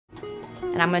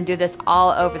And I'm going to do this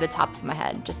all over the top of my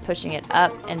head, just pushing it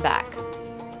up and back.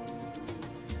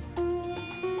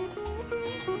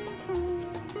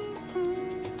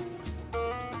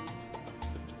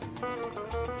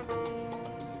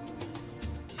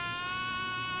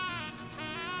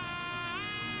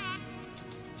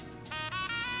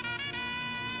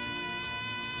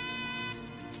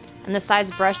 And the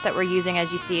size brush that we're using,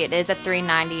 as you see, it is a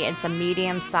 390. It's a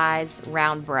medium size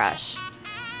round brush.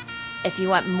 If you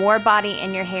want more body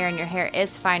in your hair and your hair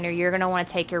is finer, you're going to want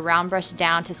to take your round brush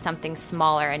down to something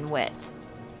smaller in width.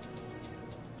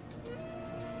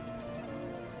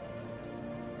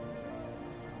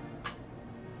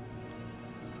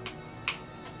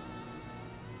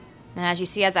 And as you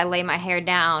see, as I lay my hair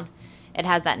down, it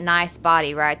has that nice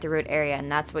body right at the root area,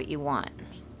 and that's what you want.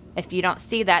 If you don't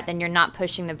see that, then you're not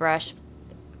pushing the brush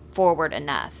forward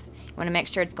enough. You want to make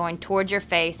sure it's going towards your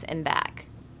face and back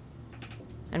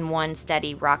in one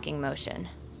steady rocking motion.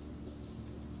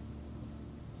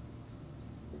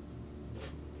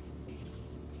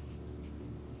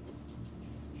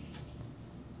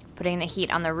 Putting the heat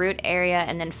on the root area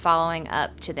and then following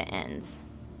up to the ends.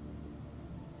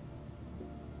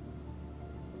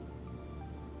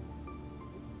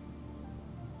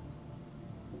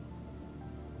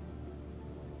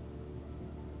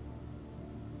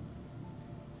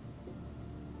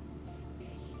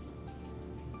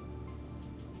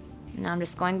 Now I'm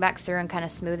just going back through and kind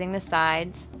of smoothing the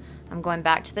sides. I'm going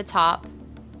back to the top.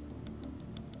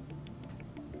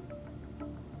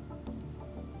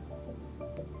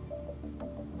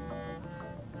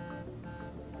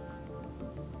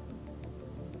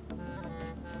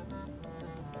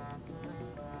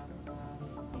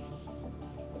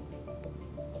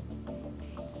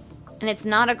 And it's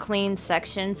not a clean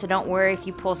section, so don't worry if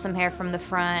you pull some hair from the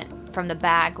front, from the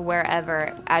back,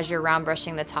 wherever, as you're round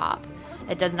brushing the top.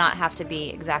 It does not have to be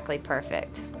exactly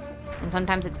perfect. And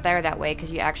sometimes it's better that way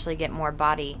because you actually get more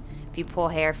body. If you pull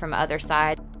hair from other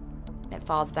side, it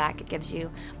falls back, it gives you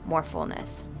more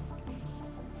fullness.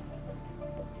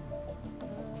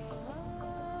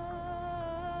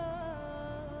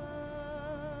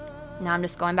 Now I'm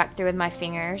just going back through with my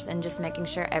fingers and just making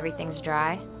sure everything's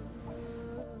dry.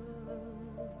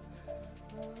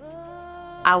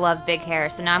 I love big hair,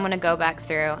 so now I'm going to go back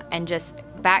through and just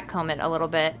back comb it a little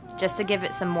bit just to give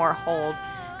it some more hold,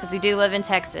 because we do live in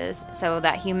Texas, so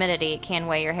that humidity can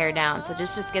weigh your hair down. So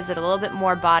just gives it a little bit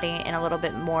more body and a little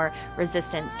bit more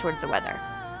resistance towards the weather.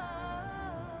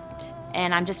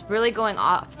 And I'm just really going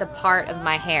off the part of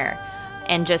my hair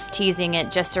and just teasing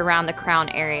it just around the crown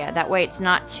area. That way it's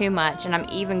not too much, and I'm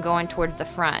even going towards the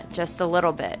front just a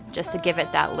little bit, just to give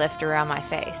it that lift around my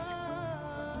face.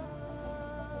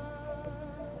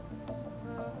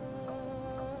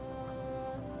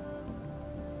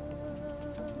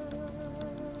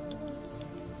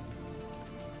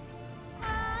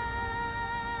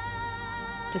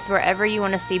 Just wherever you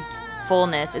want to see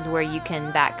fullness is where you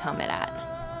can back comb it at.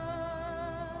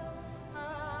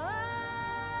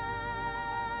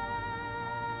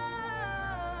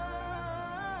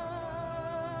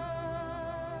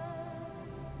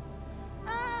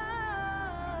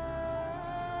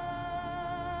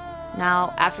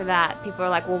 Now, after that, people are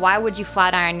like, well, why would you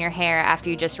flat iron your hair after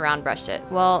you just round brushed it?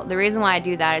 Well, the reason why I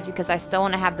do that is because I still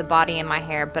want to have the body in my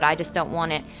hair, but I just don't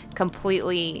want it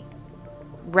completely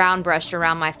round brushed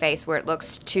around my face where it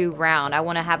looks too round. I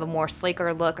want to have a more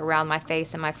sleeker look around my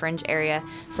face and my fringe area,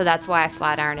 so that's why I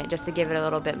flat iron it, just to give it a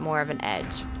little bit more of an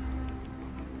edge.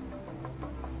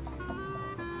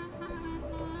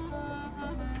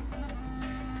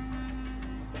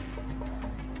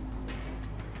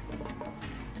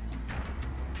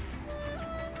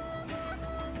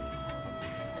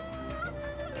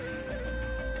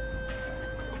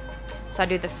 So I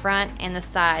do the front and the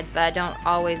sides, but I don't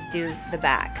always do the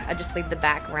back. I just leave the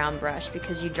back round brush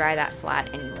because you dry that flat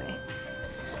anyway.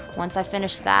 Once I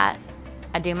finish that,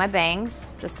 I do my bangs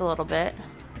just a little bit.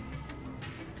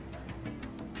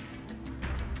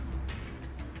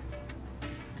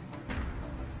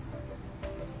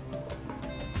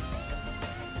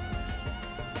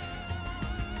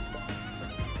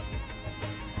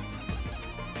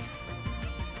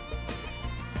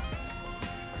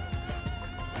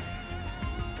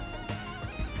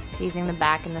 Teasing the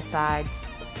back and the sides.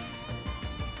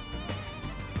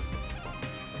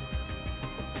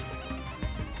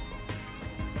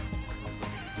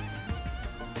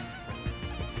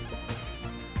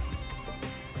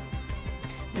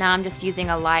 Now I'm just using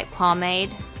a light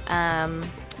pomade,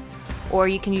 or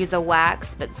you can use a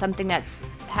wax, but something that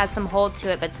has some hold to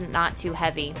it but it's not too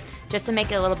heavy, just to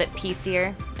make it a little bit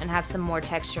piecier and have some more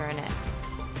texture in it.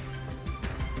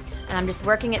 And I'm just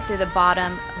working it through the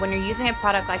bottom. When you're using a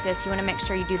product like this, you want to make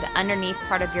sure you do the underneath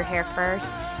part of your hair first,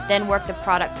 then work the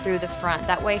product through the front.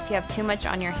 That way, if you have too much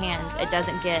on your hands, it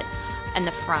doesn't get in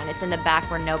the front. It's in the back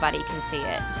where nobody can see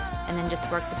it. And then just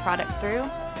work the product through.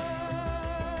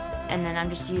 And then I'm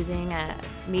just using a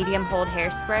medium hold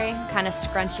hairspray, kind of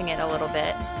scrunching it a little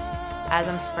bit as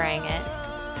I'm spraying it.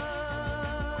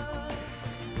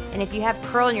 And if you have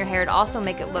curl in your hair, it'll also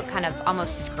make it look kind of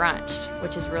almost scrunched,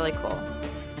 which is really cool.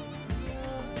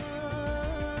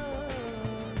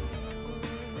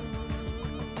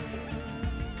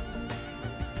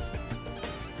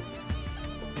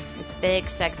 It's big,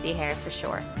 sexy hair for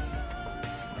sure.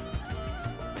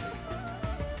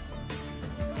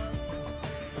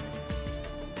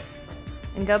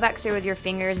 And go back through with your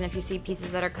fingers, and if you see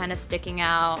pieces that are kind of sticking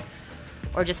out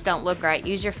or just don't look right,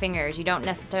 use your fingers. You don't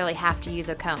necessarily have to use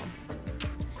a comb.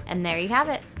 And there you have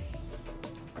it.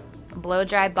 Blow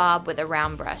dry bob with a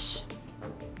round brush.